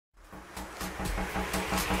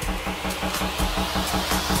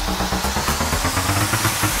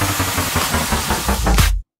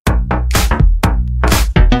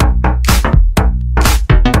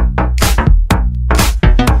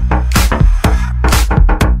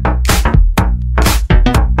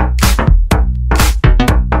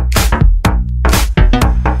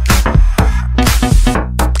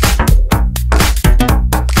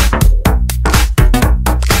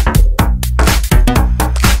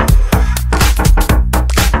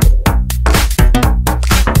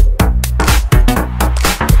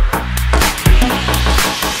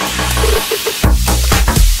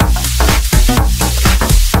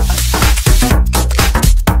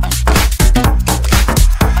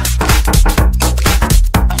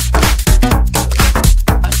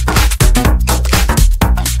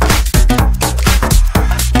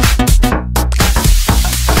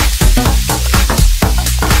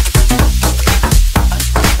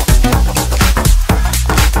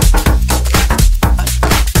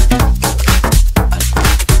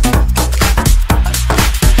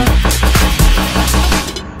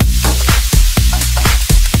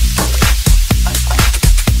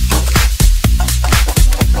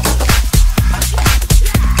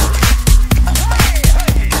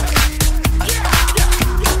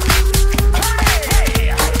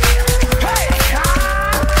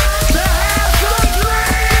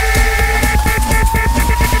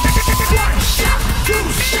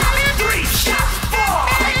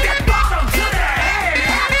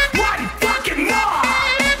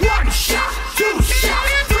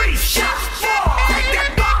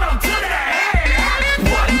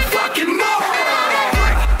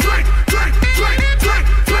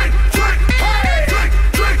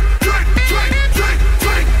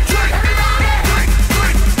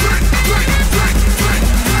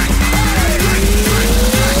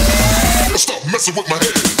messing with my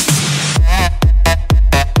head.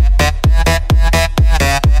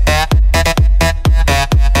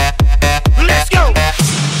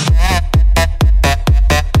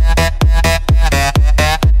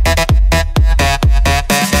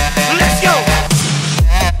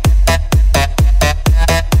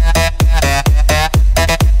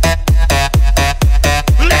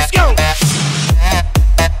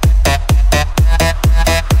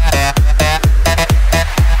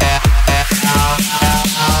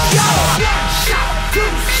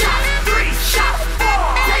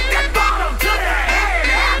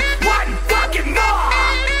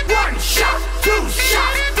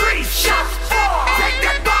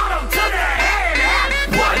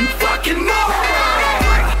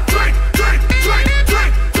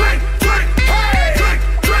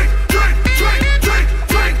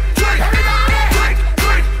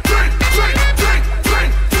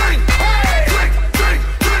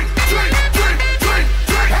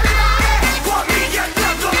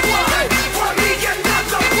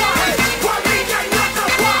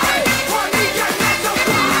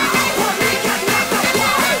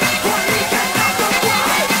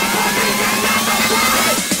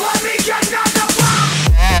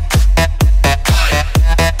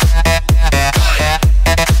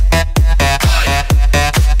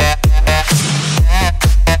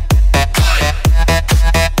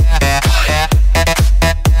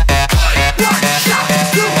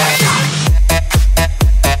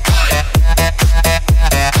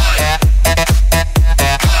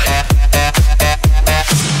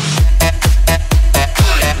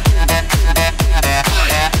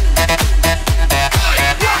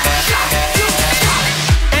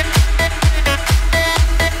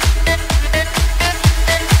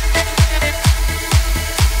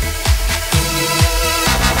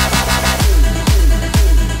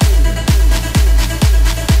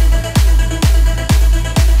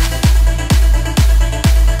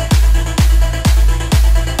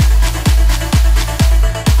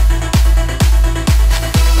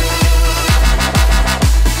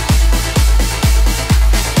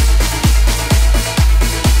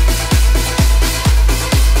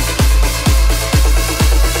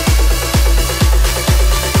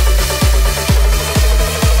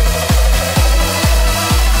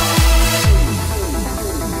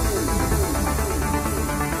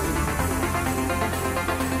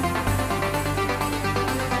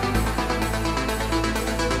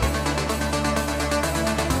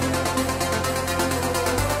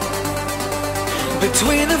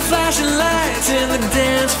 Between the flashing lights and the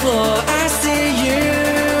dance floor, I see you.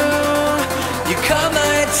 You caught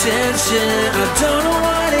my attention. I don't know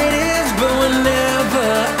what it is, but whenever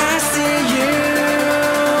I see you,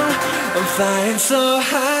 I'm flying so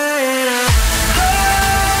high and I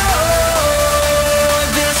hold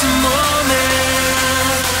this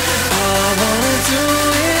moment. All I wanna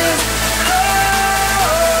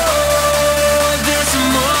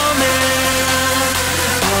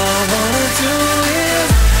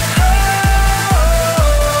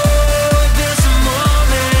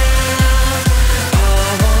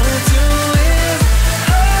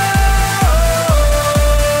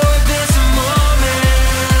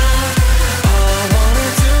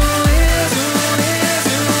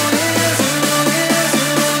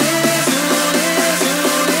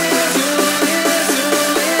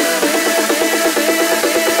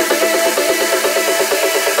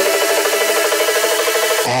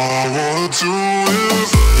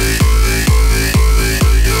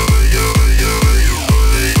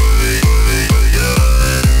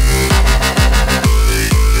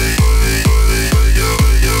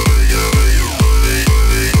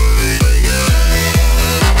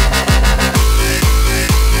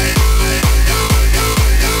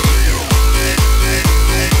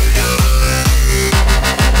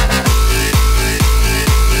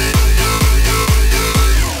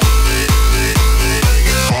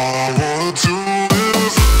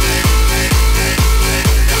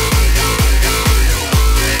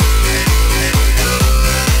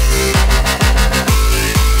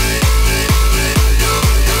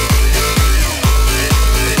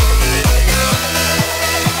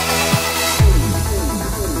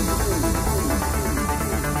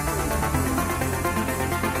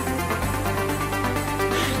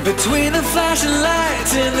Between the flashing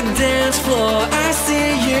lights and the dance floor, I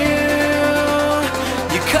see you.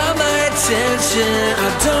 You caught my attention. I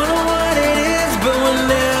don't know what it is, but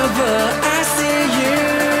whenever I see you,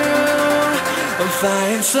 I'm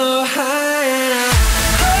flying so high and I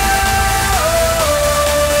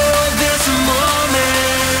this moment,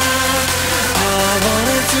 all I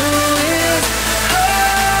wanna do is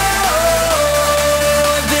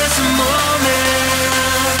this moment,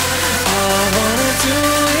 all I wanna do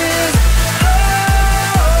is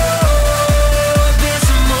this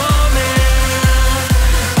moment,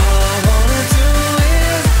 all I wanna do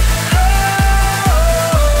is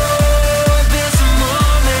this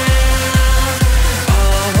moment,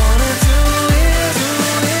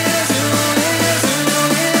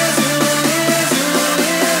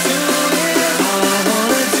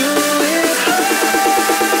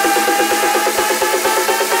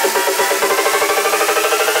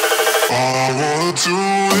 all I wanna do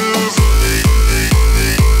is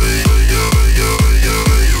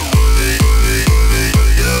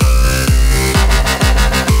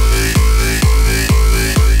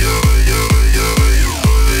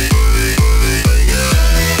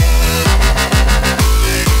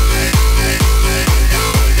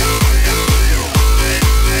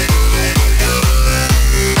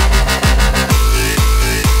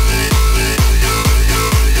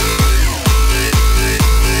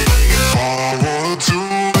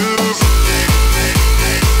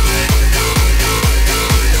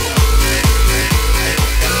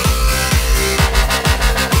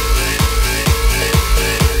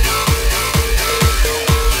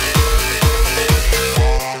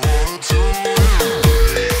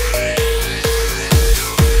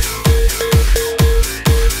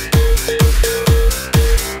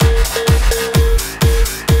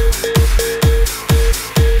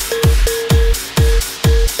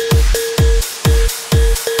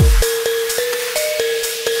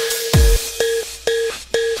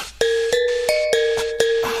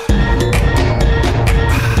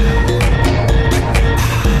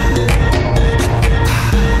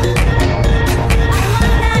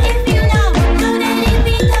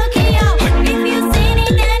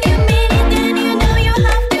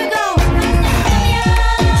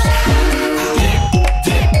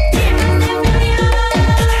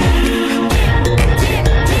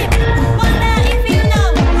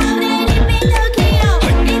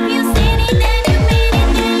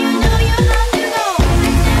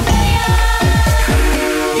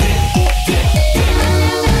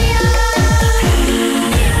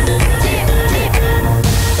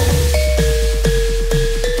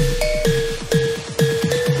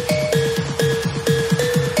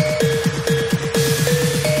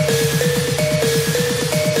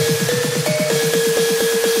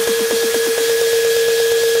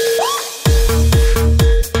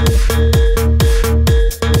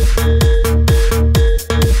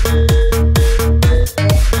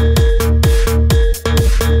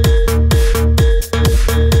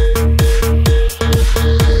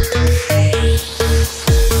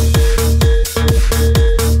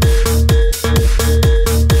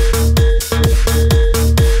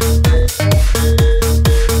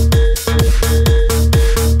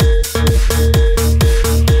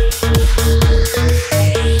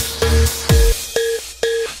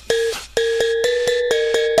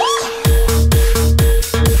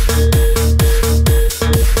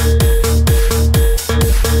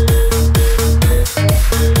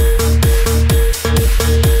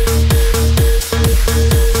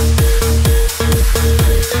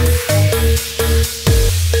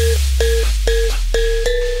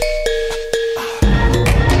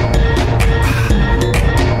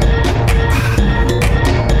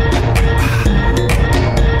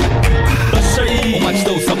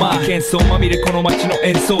喧騒まみれこの街の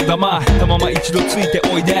演奏玉たまま一度ついて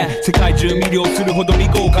おいで世界中魅了するほどに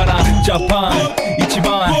豪華なジャパン一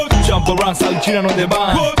番ジャンプランさうちらの出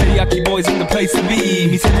番テリヤキボーイズ in the place to be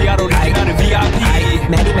見せてやろうリジナル VIP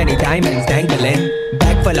Many many diamonds dangling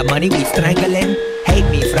Bag full of money we strangling Hate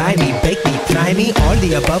me, fry me, bake me, try me All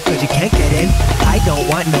the above cause you can't get in I don't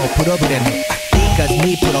want no problem Because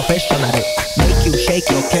me professional Make you shake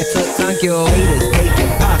your kettle Thank you Haters take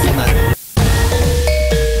it past